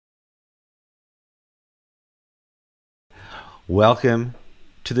Welcome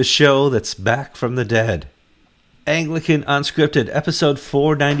to the show that's back from the dead. Anglican Unscripted, episode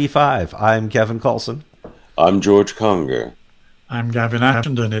 495. I'm Kevin Carlson. I'm George Conger. I'm Gavin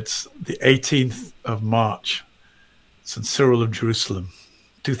Ashenden. It's the 18th of March, St. Cyril of Jerusalem,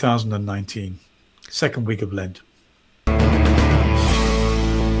 2019, second week of Lent.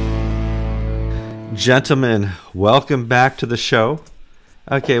 Gentlemen, welcome back to the show.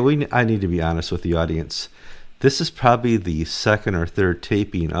 Okay, I need to be honest with the audience. This is probably the second or third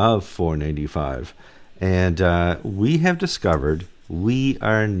taping of 495, and we have discovered we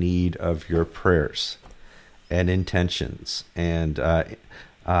are in need of your prayers and intentions and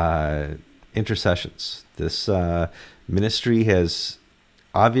intercessions. This ministry has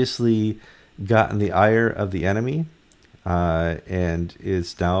obviously gotten the ire of the enemy and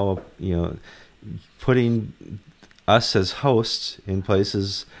is now, putting us as hosts in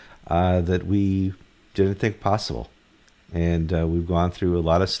places that we didn't think possible. And we've gone through a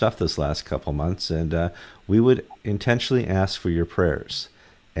lot of stuff this last couple months, and we would intentionally ask for your prayers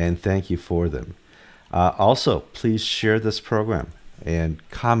and thank you for them. Also, please share this program and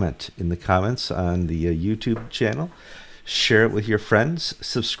comment in the comments on the YouTube channel. Share it with your friends.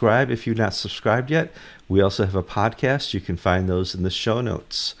 Subscribe if you're not subscribed yet. We also have a podcast. You can find those in the show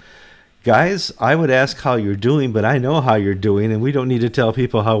notes. Guys, I would ask how you're doing, but I know how you're doing, and we don't need to tell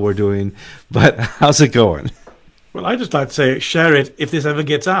people how we're doing. But how's it going? Well, I just like to say, share it if this ever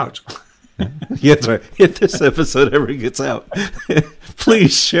gets out. Yeah, that's right. If this episode ever gets out,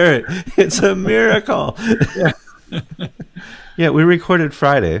 please share it. It's a miracle. Yeah, we recorded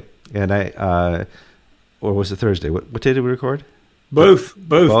Friday, and or was it Thursday? What day did we record? Both.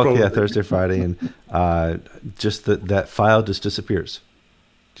 Yeah, Thursday, Friday, and just that file just disappears.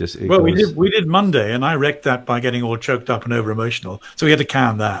 We did Monday, and I wrecked that by getting all choked up and over emotional. So we had to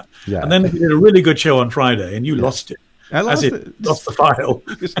can that. Yeah. And then we did a really good show on Friday, and you lost it. I lost it. Lost the file.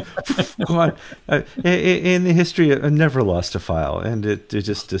 Come on. In the history, I never lost a file, and it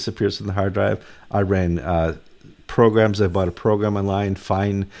just disappears from the hard drive. I ran programs. I bought a program online,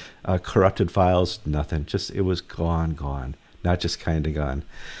 find corrupted files, nothing. It was gone. Not just kind of gone.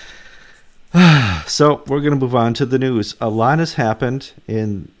 So we're going to move on to the news. A lot has happened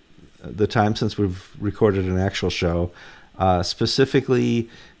in the time since we've recorded an actual show. Specifically,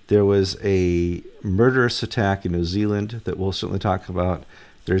 there was a murderous attack in New Zealand that we'll certainly talk about.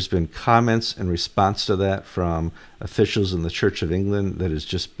 There's been comments in response to that from officials in the Church of England that is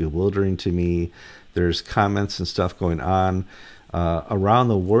just bewildering to me. There's comments and stuff going on around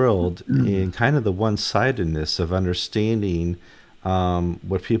the world in kind of the one-sidedness of understanding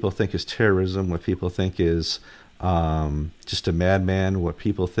what people think is terrorism, what people think is just a madman, what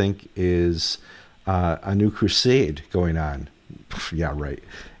people think is a new crusade going on. Yeah, right.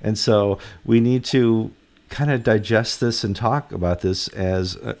 And so we need to kind of digest this and talk about this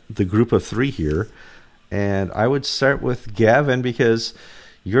as the group of three here. And I would start with Gavin, because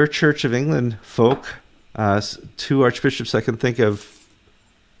your Church of England folk, two archbishops I can think of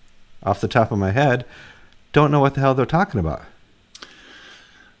off the top of my head, don't know what the hell they're talking about.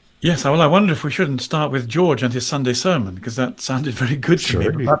 Yes, well, I wonder if we shouldn't start with George and his Sunday sermon, because that sounded very good to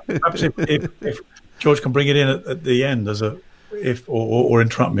me. Perhaps if George can bring it in at the end or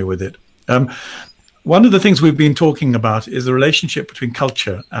interrupt me with it. One of the things we've been talking about is the relationship between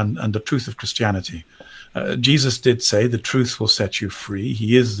culture and the truth of Christianity. Jesus did say the truth will set you free.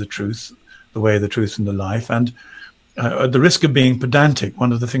 He is the truth, the way, the truth, and the life. And at the risk of being pedantic,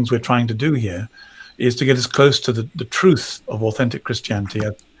 one of the things we're trying to do here is to get as close to the truth of authentic Christianity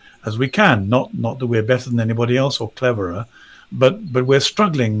as we can. Not that we're better than anybody else or cleverer, but we're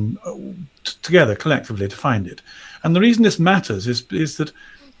struggling together collectively to find it. And the reason this matters is that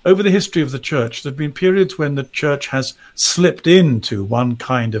over the history of the church, there have been periods when the church has slipped into one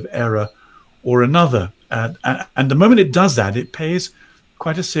kind of error or another. And the moment it does that, it pays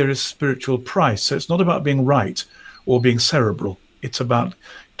quite a serious spiritual price. So it's not about being right or being cerebral. It's about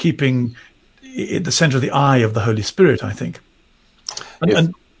keeping at the center of the eye of the Holy Spirit, I think.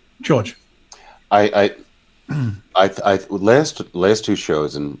 And George, I last two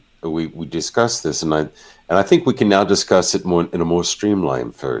shows, and we discussed this, and I think we can now discuss it more in a more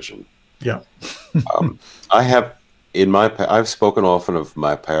streamlined version. Yeah. I've spoken often of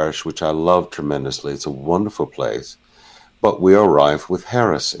my parish, which I love tremendously. It's a wonderful place, but we are rife with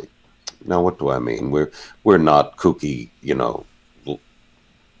heresy. Now, what do I mean? We're not kooky,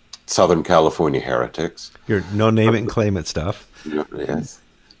 Southern California heretics. You're no name it and claim it stuff. Yes.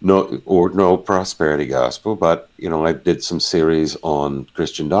 No prosperity gospel, but I did some series on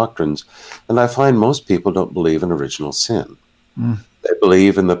Christian doctrines, and I find most people don't believe in original sin. They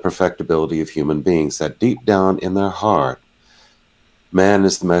believe in the perfectibility of human beings, that deep down in their heart man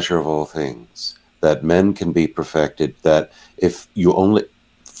is the measure of all things, that men can be perfected, that if you only,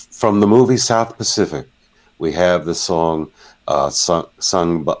 from the movie South Pacific, we have the song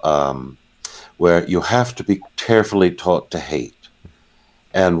sung where you have to be carefully taught to hate.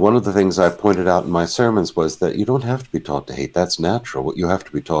 And one of the things I pointed out in my sermons was that you don't have to be taught to hate. That's natural. What you have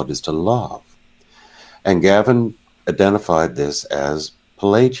to be taught is to love. And Gavin identified this as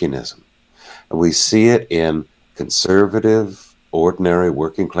Pelagianism. And we see it in conservative, ordinary,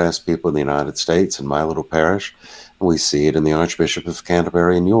 working-class people in the United States, in my little parish, and we see it in the Archbishop of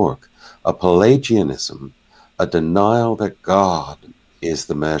Canterbury in York. A Pelagianism, a denial that God is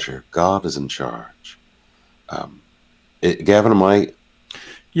the measure, God is in charge. Gavin, am I...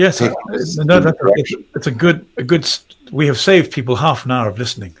 Yes, it's a good. We have saved people half an hour of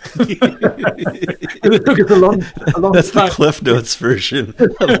listening. It took us a long That's time. the Cliff Notes version.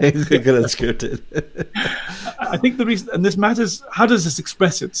 Unscripted. I think the reason, and this matters, how does this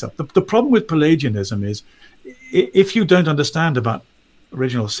express itself? The problem with Pelagianism is, if you don't understand about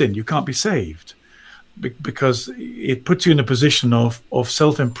original sin, you can't be saved, because it puts you in a position of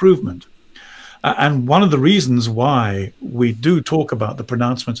self-improvement. And one of the reasons why we do talk about the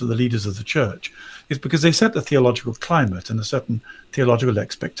pronouncements of the leaders of the church is because they set a theological climate and a certain theological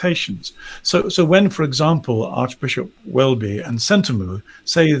expectations. So when, for example, Archbishop Welby and Sentamu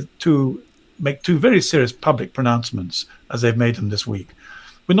make two very serious public pronouncements, as they've made them this week,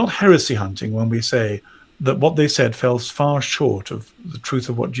 we're not heresy hunting when we say that what they said fell far short of the truth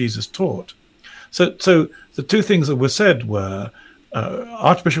of what Jesus taught. So the two things that were said were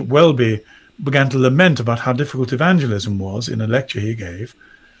Archbishop Welby began to lament about how difficult evangelism was in a lecture he gave,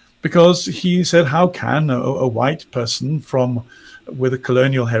 because he said, how can a white person with a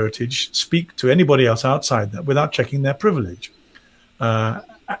colonial heritage speak to anybody else outside that without checking their privilege?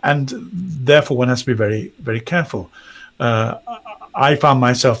 And therefore one has to be very, very careful. I found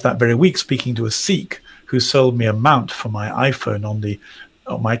myself that very week speaking to a Sikh who sold me a mount for my iPhone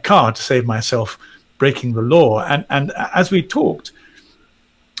on my car to save myself breaking the law. And as we talked,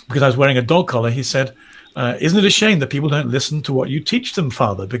 because I was wearing a dog collar, he said, isn't it a shame that people don't listen to what you teach them,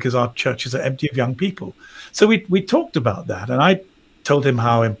 Father, because our churches are empty of young people? So we talked about that, and I told him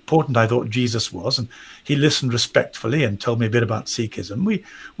how important I thought Jesus was, and he listened respectfully and told me a bit about Sikhism.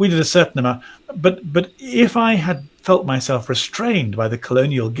 We did a certain amount, but if I had felt myself restrained by the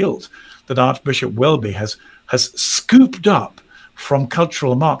colonial guilt that Archbishop Welby has scooped up from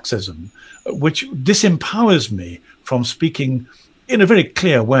cultural Marxism, which disempowers me from speaking in a very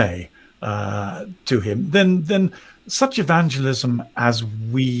clear way to him, then such evangelism as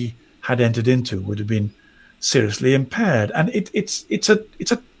we had entered into would have been seriously impaired. And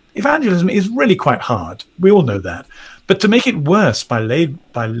evangelism is really quite hard. We all know that. But to make it worse by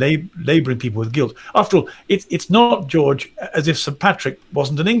laboring people with guilt, after all, it's not, George, as if St. Patrick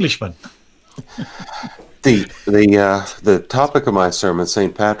wasn't an Englishman. The topic of my sermon,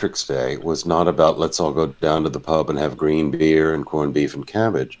 St. Patrick's Day, was not about let's all go down to the pub and have green beer and corned beef and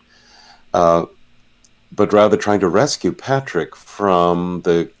cabbage, but rather trying to rescue Patrick from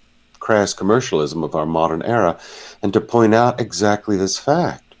the crass commercialism of our modern era, and to point out exactly this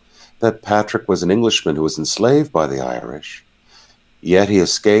fact, that Patrick was an Englishman who was enslaved by the Irish, yet he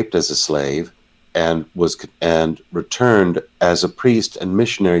escaped as a slave and returned as a priest and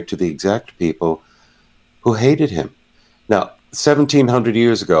missionary to the exact people who hated him. Now, 1700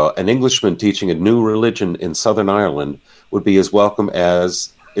 years ago, an Englishman teaching a new religion in Southern Ireland would be as welcome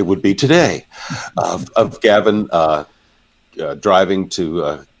as it would be today, of Gavin driving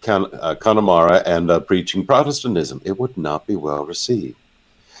to Connemara and preaching Protestantism. It would not be well received.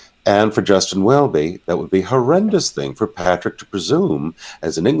 And for Justin Welby, that would be a horrendous thing for Patrick to presume,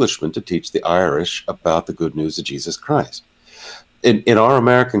 as an Englishman, to teach the Irish about the good news of Jesus Christ. In our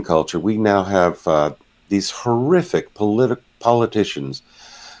American culture, we now have these horrific politicians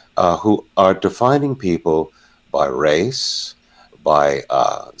who are defining people by race, by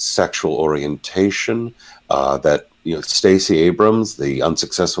sexual orientation. Stacey Abrams, the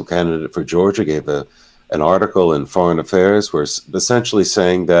unsuccessful candidate for Georgia, gave an article in Foreign Affairs where essentially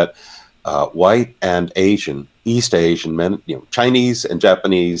saying that white and East Asian men, Chinese and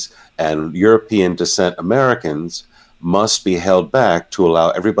Japanese and European descent Americans must be held back to allow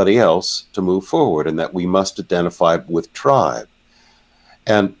everybody else to move forward, and that we must identify with tribe.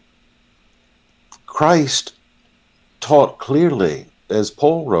 And Christ taught clearly, as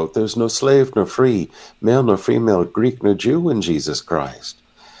Paul wrote, there's no slave nor free, male nor female, Greek nor Jew in Jesus Christ.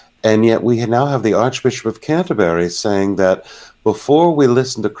 And yet we now have the Archbishop of Canterbury saying that before we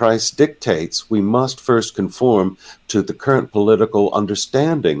listen to Christ's dictates, we must first conform to the current political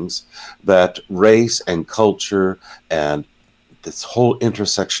understandings that race and culture and this whole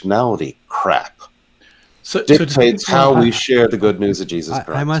intersectionality crap So dictates how we share the good news of Jesus Christ.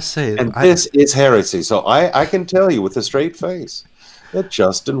 I must say, and this is heresy. So I can tell you with a straight face that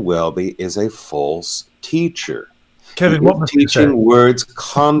Justin Welby is a false teacher. Kevin, what must teaching words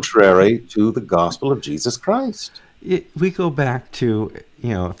contrary to the gospel of Jesus Christ? We go back to,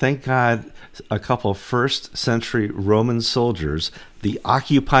 thank God, a couple first century Roman soldiers, the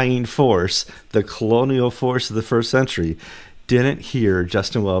occupying force, the colonial force of the first century, didn't hear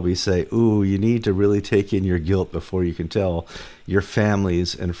Justin Welby say, "Ooh, you need to really take in your guilt before you can tell your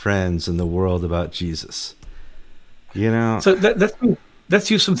families and friends and the world about Jesus." So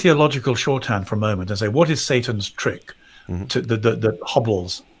let's use some theological shorthand for a moment and say, what is Satan's trick to that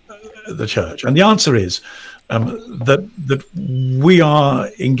hobbles the church? And the answer is that we are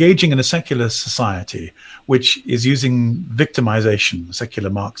engaging in a secular society which is using victimization, secular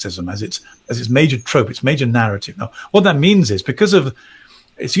Marxism, as its major trope, its major narrative. Now, what that means is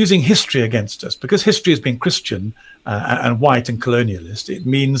it's using history against us. Because history has been Christian and white and colonialist, it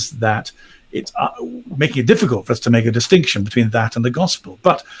means that it's making it difficult for us to make a distinction between that and the gospel.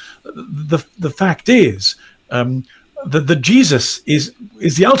 But the fact is that Jesus is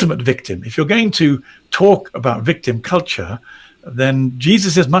the ultimate victim. If you're going to talk about victim culture, then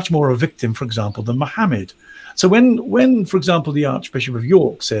Jesus is much more a victim, for example, than Muhammad. So when for example, the Archbishop of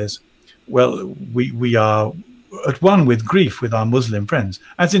York says, well, we are at one with grief with our Muslim friends,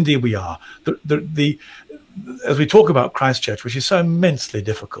 as indeed we are. As we talk about Christchurch, which is so immensely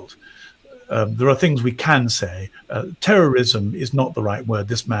difficult, there are things we can say. Terrorism is not the right word.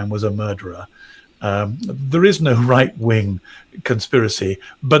 This man was a murderer. There is no right-wing conspiracy,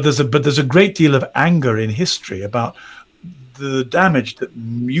 but there's a great deal of anger in history about the damage that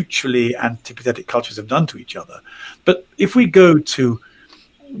mutually antipathetic cultures have done to each other. But if we go to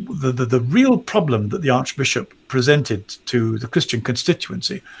the real problem that the Archbishop presented to the Christian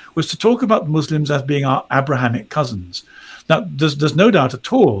constituency was to talk about Muslims as being our Abrahamic cousins. Now, there's no doubt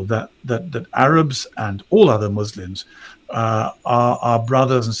at all that Arabs and all other Muslims are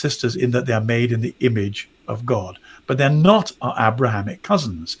brothers and sisters in that they are made in the image of God, but they're not our Abrahamic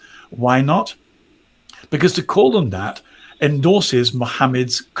cousins. Why not? Because to call them that endorses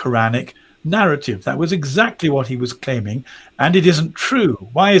Muhammad's Quranic narrative. That was exactly what he was claiming, and it isn't true.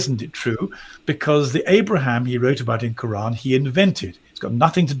 Why isn't it true? Because the Abraham he wrote about in Quran, he invented. It's got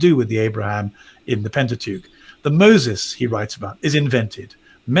nothing to do with the Abraham in the Pentateuch. The Moses he writes about is invented.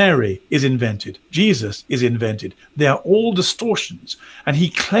 Mary is invented. Jesus is invented. They are all distortions. And he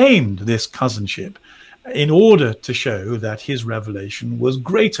claimed this cousinship in order to show that his revelation was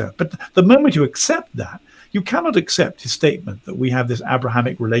greater. But the moment you accept that, you cannot accept his statement that we have this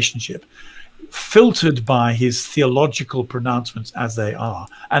Abrahamic relationship filtered by his theological pronouncements as they are,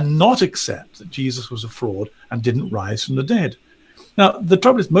 and not accept that Jesus was a fraud and didn't rise from the dead. Now, the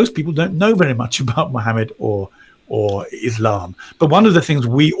trouble is most people don't know very much about Muhammad or Islam. But one of the things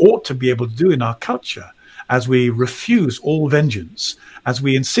we ought to be able to do in our culture, as we refuse all vengeance, as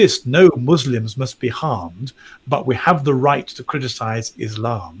we insist no Muslims must be harmed, but we have the right to criticize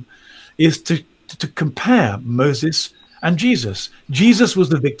Islam, is to compare Moses and Jesus. Jesus was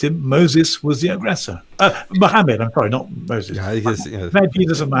the victim. Moses was the aggressor. Muhammad, I'm sorry, not Moses.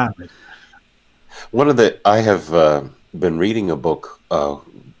 Jesus and Muhammad. I have been reading a book,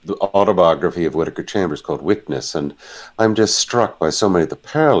 the autobiography of Whittaker Chambers called Witness, and I'm just struck by so many of the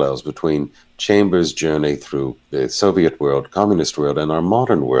parallels between Chambers' journey through the Soviet world, communist world, and our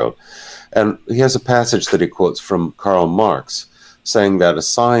modern world. And he has a passage that he quotes from Karl Marx, saying that a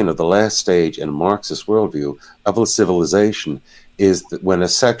sign of the last stage in Marxist worldview of a civilization is that when a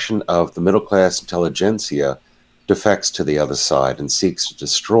section of the middle-class intelligentsia defects to the other side and seeks to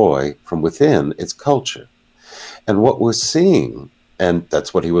destroy from within its culture. And what we're seeing, and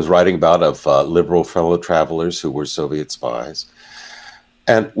that's what he was writing about of liberal fellow travelers who were Soviet spies,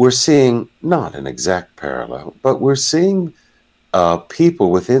 and we're seeing not an exact parallel, but we're seeing people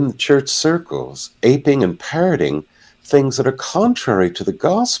within church circles aping and parroting things that are contrary to the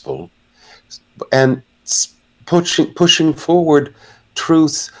gospel and pushing forward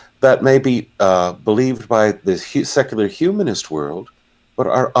truths that may be believed by the secular humanist world, but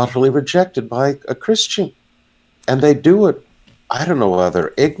are utterly rejected by a Christian. And they do it, I don't know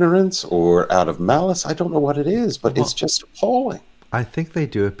whether ignorance or out of malice, I don't know what it is, but it's just appalling. I think they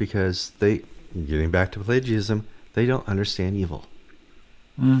do it because getting back to Pelagianism, they don't understand evil.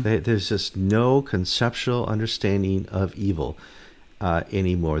 There's just no conceptual understanding of evil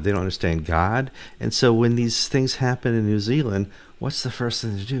anymore. They don't understand God. And so when these things happen in New Zealand, what's the first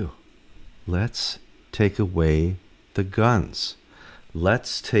thing to do? Let's take away the guns.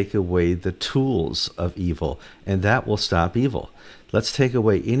 let's take away the tools of evil, and that will stop evil. Let's take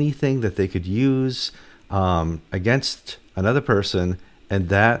away anything that they could use against another person, and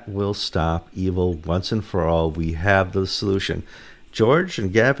that will stop evil once and for all. We have the solution. George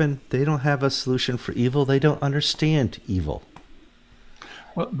and Gavin, they don't have a solution for evil. They don't understand evil.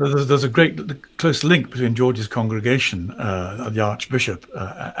 Well, there's a great close link between George's congregation, the Archbishop,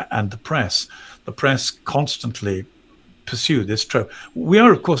 and the press. The press constantly pursue this trope. We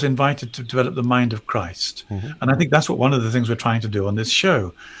are, of course, invited to develop the mind of Christ. And I think that's what one of the things we're trying to do on this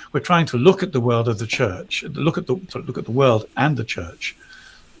show. We're trying to look at the world of the church, look at the world and the church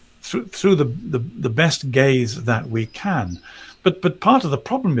through the best gaze that we can. But part of the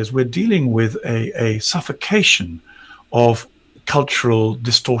problem is we're dealing with a suffocation of cultural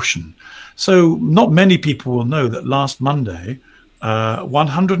distortion. So not many people will know that last Monday,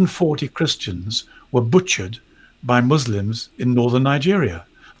 140 Christians were butchered by Muslims in northern Nigeria.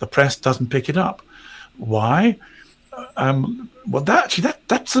 The press doesn't pick it up. Why? Well,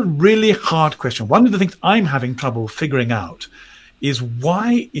 that's a really hard question. One of the things I'm having trouble figuring out is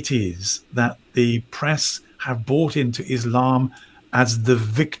why it is that the press have bought into Islam as the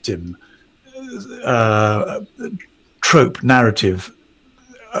victim trope narrative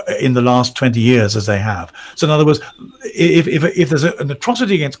in the last 20 years as they have. So in other words, if there's an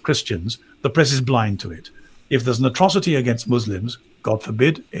atrocity against Christians, the press is blind to it. If there's an atrocity against Muslims, God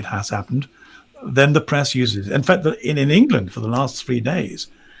forbid, it has happened, then the press uses it. In fact, in England for the last 3 days,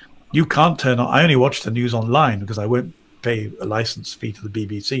 you can't turn on. I only watch the news online because I won't pay a license fee to the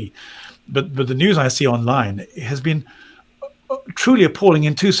BBC. But the news I see online has been truly appalling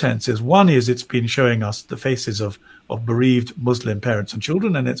in two senses. One is it's been showing us the faces of bereaved Muslim parents and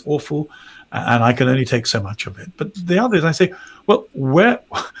children, and it's awful, and I can only take so much of it. But the other is I say, well,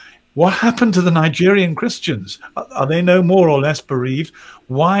 what happened to the Nigerian Christians? Are they no more or less bereaved?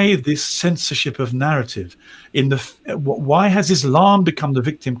 Why this censorship of narrative? Why has Islam become the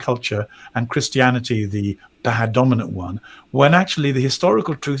victim culture and Christianity the bad dominant one, when actually the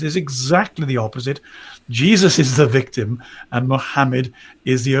historical truth is exactly the opposite? Jesus is the victim and Muhammad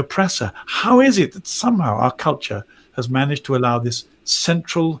is the oppressor. How is it that somehow our culture has managed to allow this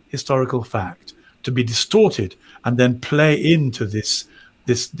central historical fact to be distorted and then play into this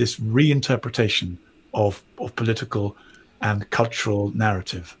reinterpretation of political and cultural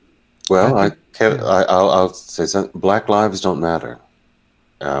narrative? Well, I'll say something. Black lives don't matter.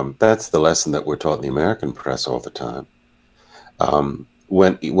 That's the lesson that we're taught in the American press all the time.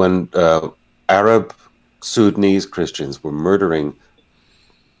 When Arab Sudanese Christians were murdering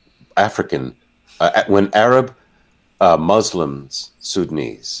when Arab Muslims,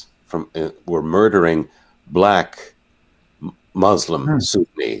 Sudanese, were murdering black Muslim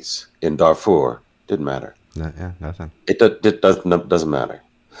Sudanese in Darfur, didn't matter. Nothing. It doesn't matter.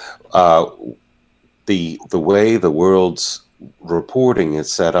 The way the world's reporting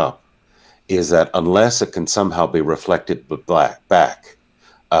is set up is that unless it can somehow be reflected back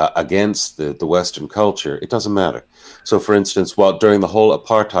against the Western culture, it doesn't matter. So, for instance, during the whole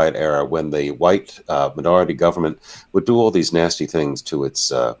apartheid era, when the white minority government would do all these nasty things to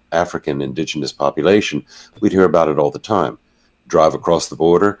its African indigenous population, we'd hear about it all the time. Drive across the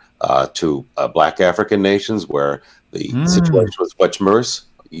border to black African nations where the situation was much worse.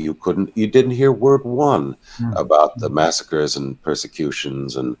 You didn't hear word one about the massacres and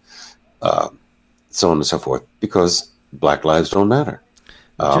persecutions and so on and so forth, because black lives don't matter.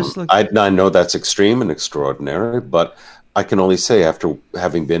 I know that's extreme and extraordinary, but I can only say, after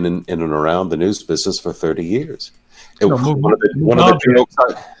having been in and around the news business for 30 years, one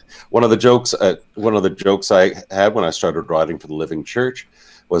of the jokes I had when I started writing for the Living Church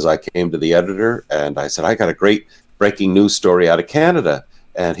was I came to the editor and I said, I got a great breaking news story out of Canada.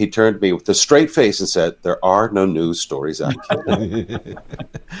 And he turned to me with a straight face and said, there are no news stories out of Canada.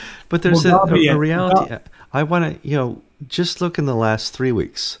 But there's a reality. I want to, just look in the last 3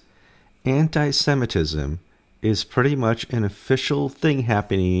 weeks. Anti-Semitism is pretty much an official thing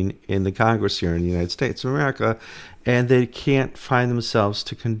happening in the Congress here in the United States of America, and they can't find themselves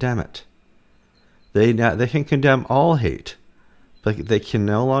to condemn it. They can condemn all hate, but they can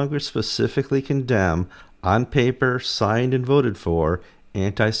no longer specifically condemn, on paper, signed and voted for,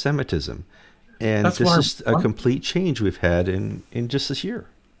 anti-Semitism. And this is a complete change we've had in just this year.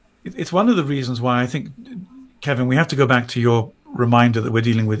 It's one of the reasons why I think, Kevin, we have to go back to your reminder that we're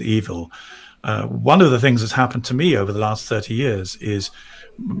dealing with evil. One of the things that's happened to me over the last 30 years is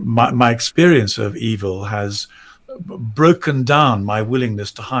my experience of evil has broken down my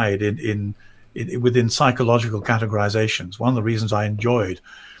willingness to hide within psychological categorizations. One of the reasons I enjoyed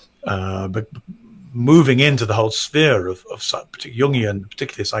moving into the whole sphere of Jungian,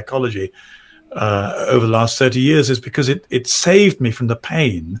 particularly psychology, over the last 30 years is because it saved me from the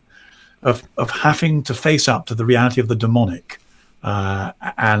pain of having to face up to the reality of the demonic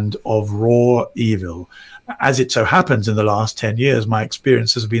and of raw evil. As it so happens, in the last 10 years, my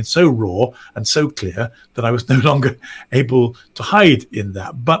experiences have been so raw and so clear that I was no longer able to hide in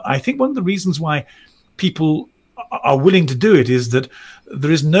that. But I think one of the reasons why people are willing to do it is that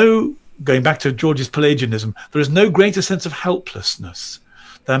there is no, going back to George's Pelagianism, there is no greater sense of helplessness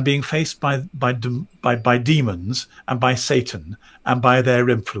than being faced by demons and by Satan and by their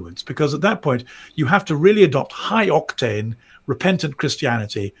influence. Because at that point, you have to really adopt high-octane, repentant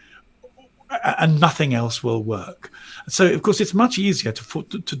Christianity, and nothing else will work. So, of course, it's much easier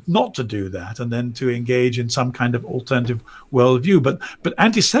to not to do that and then to engage in some kind of alternative worldview. But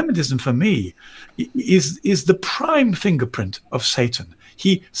anti-Semitism, for me, is the prime fingerprint of Satan.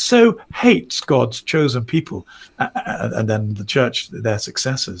 He so hates God's chosen people and then the church, their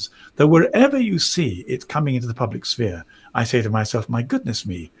successors, that wherever you see it coming into the public sphere, I say to myself, my goodness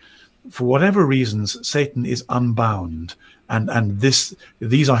me, for whatever reasons, Satan is unbound. And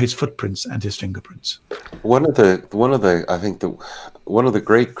these are his footprints and his fingerprints. One of the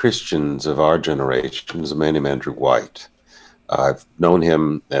great Christians of our generation is a man named Andrew White. I've known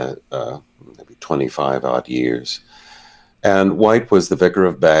him maybe 25 odd years. And White was the vicar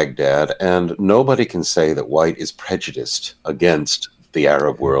of Baghdad, and nobody can say that White is prejudiced against the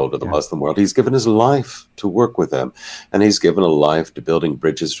Arab world or the Muslim world. He's given his life to work with them, and he's given a life to building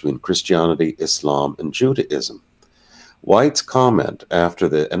bridges between Christianity, Islam, and Judaism. White's comment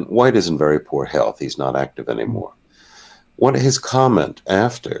and White is in very poor health. He's not active anymore. His comment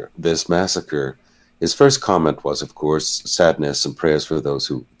after this massacre, his first comment was, of course, sadness and prayers for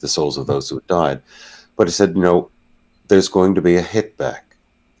the souls of those who had died. But he said, there's going to be a hit back.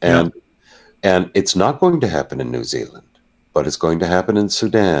 And it's not going to happen in New Zealand, but it's going to happen in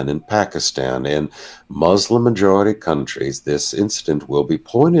Sudan, in Pakistan, in Muslim majority countries. This incident will be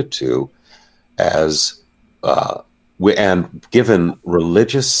pointed to as and given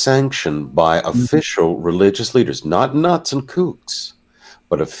religious sanction by official religious leaders, not nuts and kooks,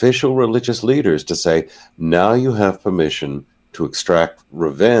 but official religious leaders to say, now you have permission to extract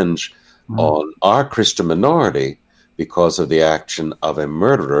revenge on our Christian minority because of the action of a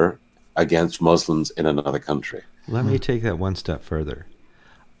murderer against Muslims in another country. Let me take that one step further.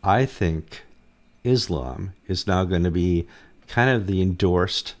 I think Islam is now going to be kind of the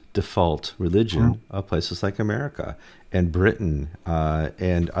endorsed default religion of places like America and Britain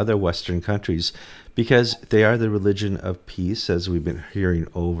and other Western countries, because they are the religion of peace, as we've been hearing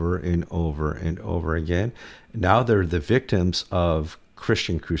over and over and over again. Now they're the victims of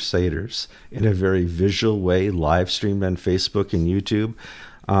Christian crusaders in a very visual way, live streamed on Facebook and YouTube.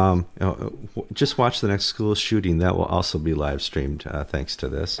 Just watch the next school shooting. That will also be live streamed thanks to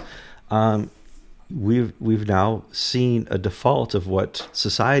this. We've now seen a default of what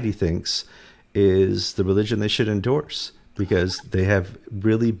society thinks is the religion they should endorse, because they have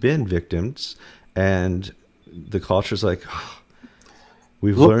really been victims, and the culture's like,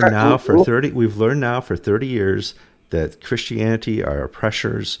 we've learned now for 30 years that Christianity are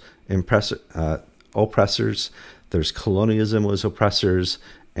oppressors. There's colonialism was oppressors,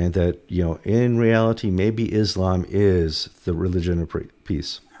 and that in reality maybe Islam is the religion of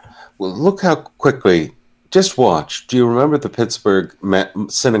peace. Well, look how quickly. Just watch. Do you remember the Pittsburgh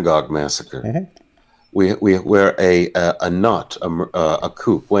synagogue massacre? Where a nut, a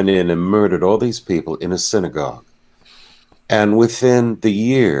kook, went in and murdered all these people in a synagogue. And within the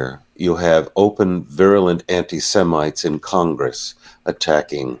year, you have open, virulent anti-Semites in Congress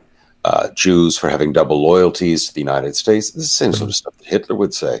attacking Jews for having double loyalties to the United States. This is the same sort of stuff that Hitler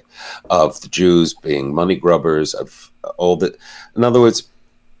would say, of the Jews being money grubbers, of all that. In other words,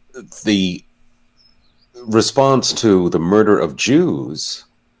 the response to the murder of Jews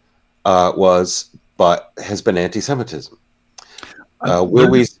has been anti-Semitism.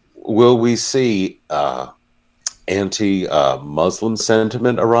 Will we see anti-Muslim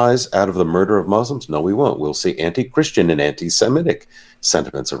sentiment arise out of the murder of Muslims? No, we won't. We'll see anti-Christian and anti-Semitic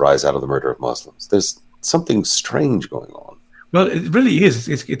sentiments arise out of the murder of Muslims. There's something strange going on. Well, it really is.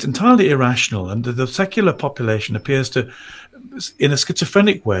 It's entirely irrational, and the secular population appears to, in a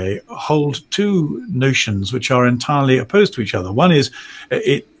schizophrenic way, hold two notions which are entirely opposed to each other. One is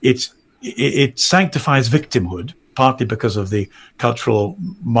it sanctifies victimhood, partly because of the cultural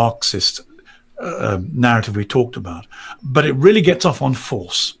Marxist narrative we talked about, but it really gets off on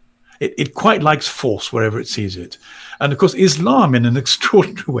force. It quite likes force wherever it sees it. And of course, Islam, in an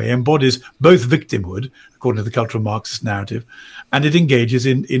extraordinary way, embodies both victimhood, according to the cultural Marxist narrative, and it engages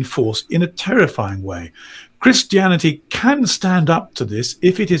in force in a terrifying way. Christianity can stand up to this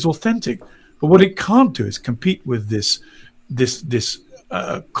if it is authentic, but what it can't do is compete with this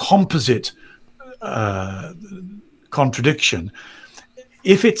composite contradiction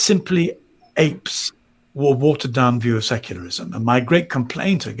if it simply apes a watered-down view of secularism. And my great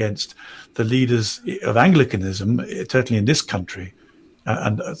complaint against the leaders of Anglicanism, certainly in this country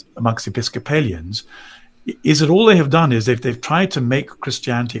and amongst Episcopalians, is that all they have done is they've tried to make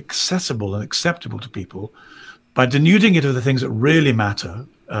Christianity accessible and acceptable to people by denuding it of the things that really matter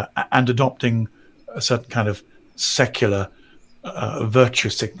and adopting a certain kind of secular virtue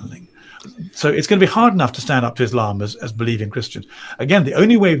signaling. So it's going to be hard enough to stand up to Islam as believing Christians. Again, the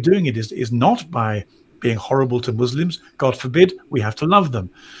only way of doing it is not by being horrible to Muslims. God forbid, we have to love them.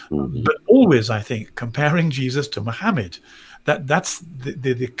 Mm-hmm. But always, I think, comparing Jesus to Muhammad, that's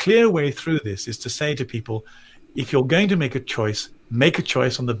the clear way through this, is to say to people, if you're going to make a choice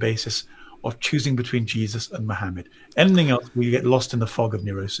on the basis of choosing between Jesus and Muhammad. Anything else, we get lost in the fog of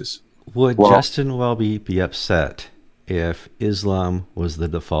neurosis. Would Justin Welby be upset if Islam was the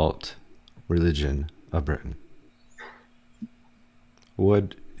default religion of Britain?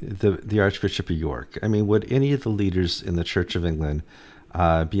 Would the Archbishop of York, I mean, would any of the leaders in the Church of England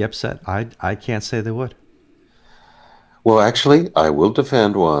be upset? I can't say they would. Well, actually, I will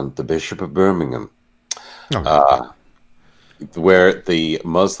defend one, the Bishop of Birmingham, where the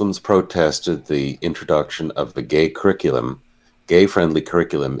Muslims protested the introduction of the gay-friendly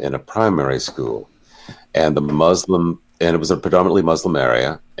curriculum in a primary school. And it was a predominantly Muslim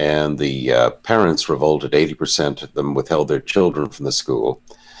area, and the parents revolted. 80% of them withheld their children from the school.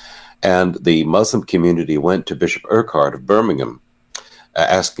 And the Muslim community went to Bishop Urquhart of Birmingham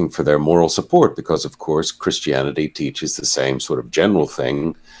asking for their moral support because, of course, Christianity teaches the same sort of general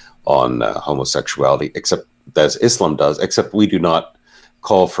thing on homosexuality, except as Islam does, except we do not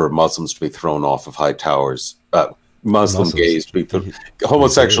call for Muslims to be thrown off of high towers, homosexuals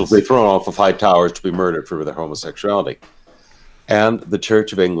to be thrown off of high towers to be murdered for their homosexuality. And the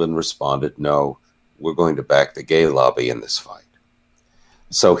Church of England responded, no, we're going to back the gay lobby in this fight.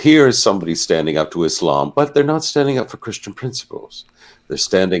 So here is somebody standing up to Islam, but they're not standing up for Christian principles. They're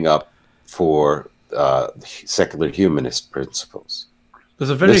standing up for secular humanist principles. This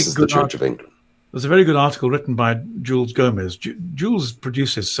is the Church of England. There's a very good article written by Jules Gomez. Jules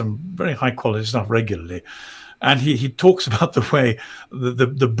produces some very high quality stuff regularly. And he talks about the way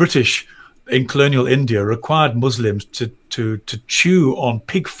the British in colonial India required Muslims to chew on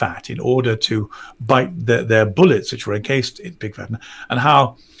pig fat in order to bite their bullets, which were encased in pig fat, and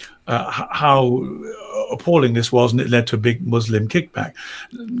how appalling this was, and it led to a big Muslim kickback.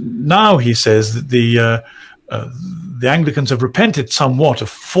 Now he says that the Anglicans have repented somewhat of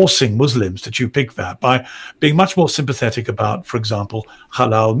forcing Muslims to chew pig fat by being much more sympathetic about, for example,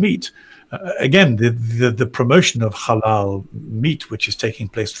 halal meat. Again, the promotion of halal meat, which is taking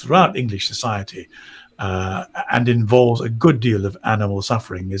place throughout English society and involves a good deal of animal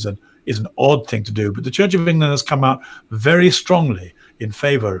suffering, is an odd thing to do. But the Church of England has come out very strongly in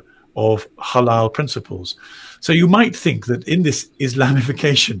favor of halal principles. So you might think that in this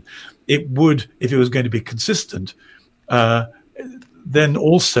Islamification, it would, if it was going to be consistent, then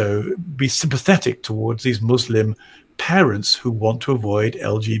also be sympathetic towards these Muslim parents who want to avoid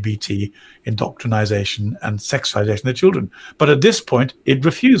LGBT indoctrination and sexualization of their children. But at this point, it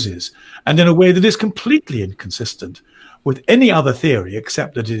refuses, and in a way that is completely inconsistent with any other theory,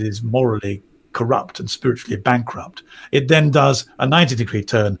 except that it is morally corrupt and spiritually bankrupt. It then does a 90-degree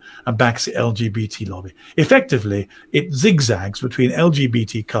turn and backs the LGBT lobby. Effectively, it zigzags between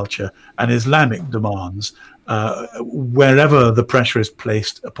LGBT culture and Islamic demands wherever the pressure is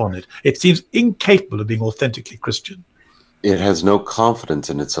placed upon it. It seems incapable of being authentically Christian. It has no confidence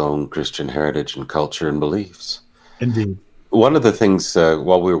in its own Christian heritage and culture and beliefs. Indeed. One of the things,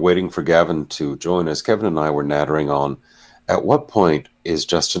 while we were waiting for Gavin to join us, Kevin and I were nattering on, at what point is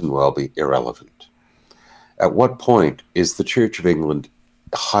Justin Welby irrelevant? At what point is the Church of England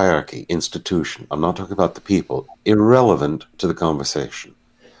hierarchy, institution, I'm not talking about the people, irrelevant to the conversation?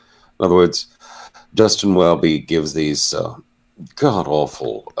 In other words, Justin Welby gives these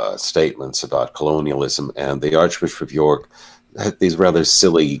god-awful statements about colonialism, and the Archbishop of York had these rather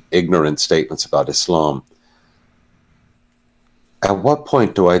silly, ignorant statements about Islam. At what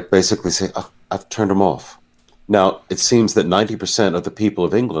point do I basically say, I've turned them off? Now, it seems that 90% of the people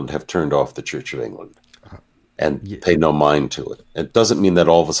of England have turned off the Church of England and pay no mind to it. It doesn't mean that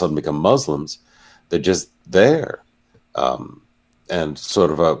all of a sudden become Muslims. They're just there. and sort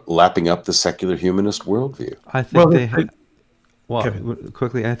of lapping up the secular humanist worldview. I think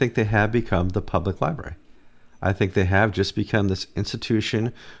quickly, I think they have become the public library. I think they have just become this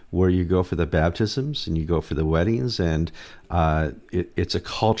institution where you go for the baptisms and you go for the weddings, and it's a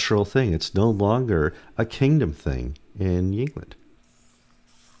cultural thing. It's no longer a kingdom thing in England.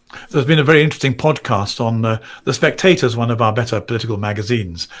 There's been a very interesting podcast on The Spectator's one of our better political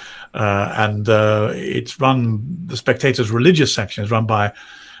magazines. And it's run, The Spectator's religious section is run by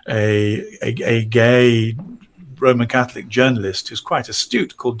a gay Roman Catholic journalist who's quite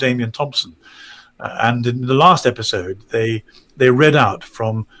astute called Damien Thompson. And in the last episode, they read out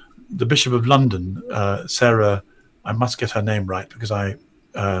from the Bishop of London, Sarah, I must get her name right because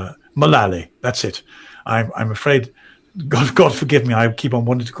Mullally, that's it. I'm afraid... God forgive me, I keep on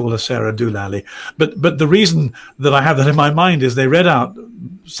wanting to call her Sarah Doolally. But the reason that I have that in my mind is they read out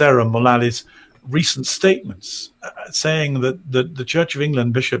Sarah Mullally's recent statements saying that the Church of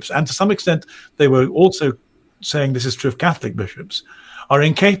England bishops, and to some extent they were also saying this is true of Catholic bishops, are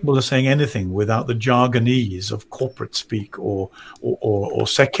incapable of saying anything without the jargonese of corporate speak or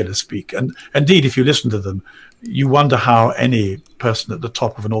secular speak. And indeed, if you listen to them, you wonder how any person at the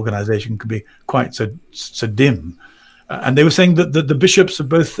top of an organization can be quite so dim. And they were saying that the bishops of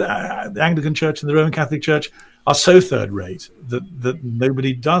both the Anglican Church and the Roman Catholic Church are so third rate that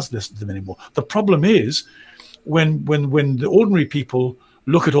nobody does listen to them anymore. The problem is when the ordinary people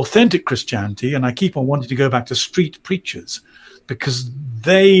look at authentic Christianity, and I keep on wanting to go back to street preachers, because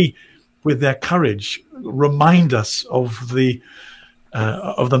they, with their courage, remind us of the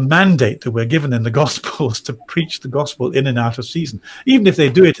mandate that we're given in the Gospels to preach the gospel in and out of season, even if they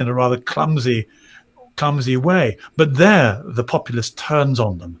do it in a rather clumsy way. But there, the populace turns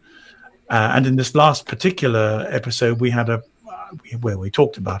on them. And in this last particular episode, we had where we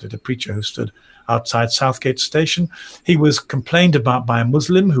talked about it, a preacher who stood outside Southgate Station. He was complained about by a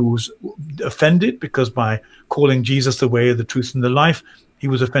Muslim who was offended because by calling Jesus the way, the truth, and the life, he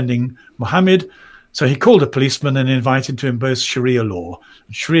was offending Muhammad. So he called a policeman and invited to impose Sharia law.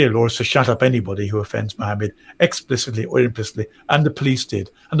 And Sharia law is to shut up anybody who offends Muhammad explicitly or implicitly, and the police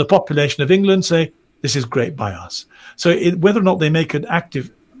did. And the population of England say, this is great by us. So whether or not they make an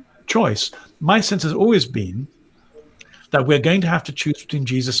active choice, my sense has always been that we're going to have to choose between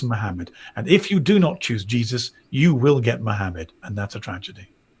Jesus and Muhammad. And if you do not choose Jesus, you will get Muhammad. And that's a tragedy.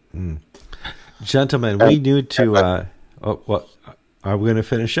 Gentlemen, we need to... are we going to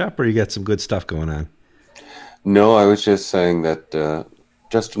finish up, or you got some good stuff going on? No, I was just saying that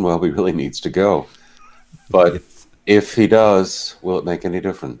Justin Welby really needs to go. But if he does, will it make any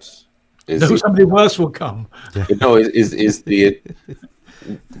difference? Somebody worse will come.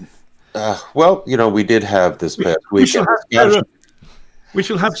 Well, we did have this past weekend. We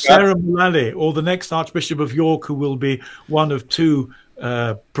shall have Sarah Mullally, or the next Archbishop of York, who will be one of two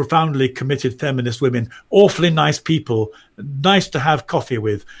profoundly committed feminist women, awfully nice people, nice to have coffee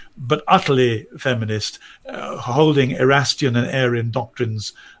with, but utterly feminist, holding Erastian and Arian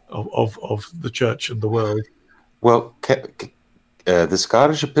doctrines of the church and the world. Well, the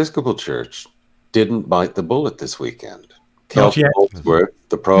Scottish Episcopal Church didn't bite the bullet this weekend. Kelvin Holdsworth,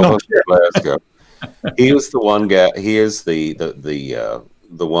 the provost of Glasgow, he was the one guy. He is the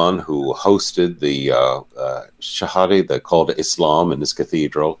one who hosted the Shahadi, the call to Islam, in his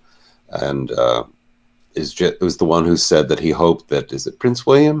cathedral, and was the one who said that he hoped that Prince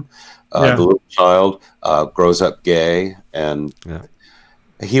William, the little child, grows up gay, and. Yeah.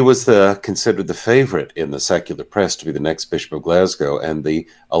 He was considered the favorite in the secular press to be the next Bishop of Glasgow, and the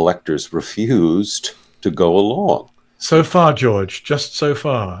electors refused to go along. So far, George, just so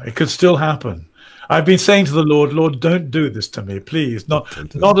far. It could still happen. I've been saying to the Lord, don't do this to me, please. Not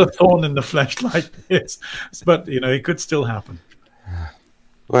a thorn in the flesh like this. But, it could still happen.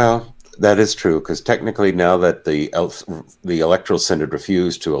 Well, that is true, because technically now that the electoral synod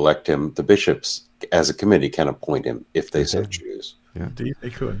refused to elect him, the bishops, as a committee, can appoint him if they so choose. Yeah, indeed, they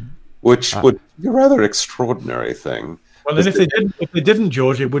could. Which would be a rather extraordinary thing. Well, and if they didn't,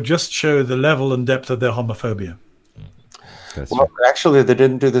 George, it would just show the level and depth of their homophobia. Actually, they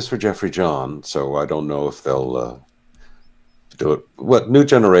didn't do this for Jeffrey John, so I don't know if they'll do it. What new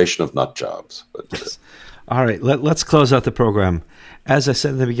generation of nut jobs? But, all right, let's close out the program. As I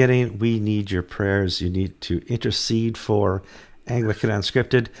said in the beginning, we need your prayers. You need to intercede for Anglican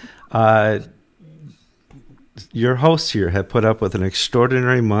Unscripted. Your hosts here have put up with an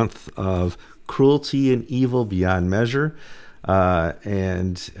extraordinary month of cruelty and evil beyond measure,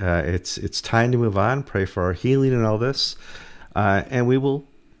 and it's time to move on. Pray for our healing and all this, and we will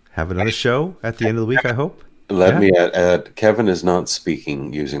have another show at the end of the week, I hope. Let me add, Kevin is not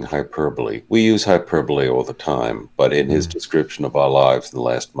speaking using hyperbole. We use hyperbole all the time, but in his description of our lives in the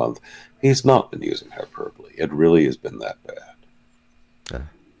last month, he's not been using hyperbole. It really has been that bad.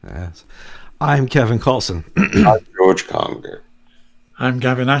 Yes. I'm Kevin Kallsen. I'm George Conger. I'm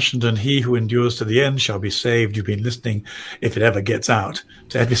Gavin Ashenden. He who endures to the end shall be saved. You've been listening, if it ever gets out,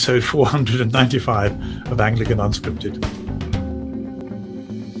 to episode 495 of Anglican Unscripted.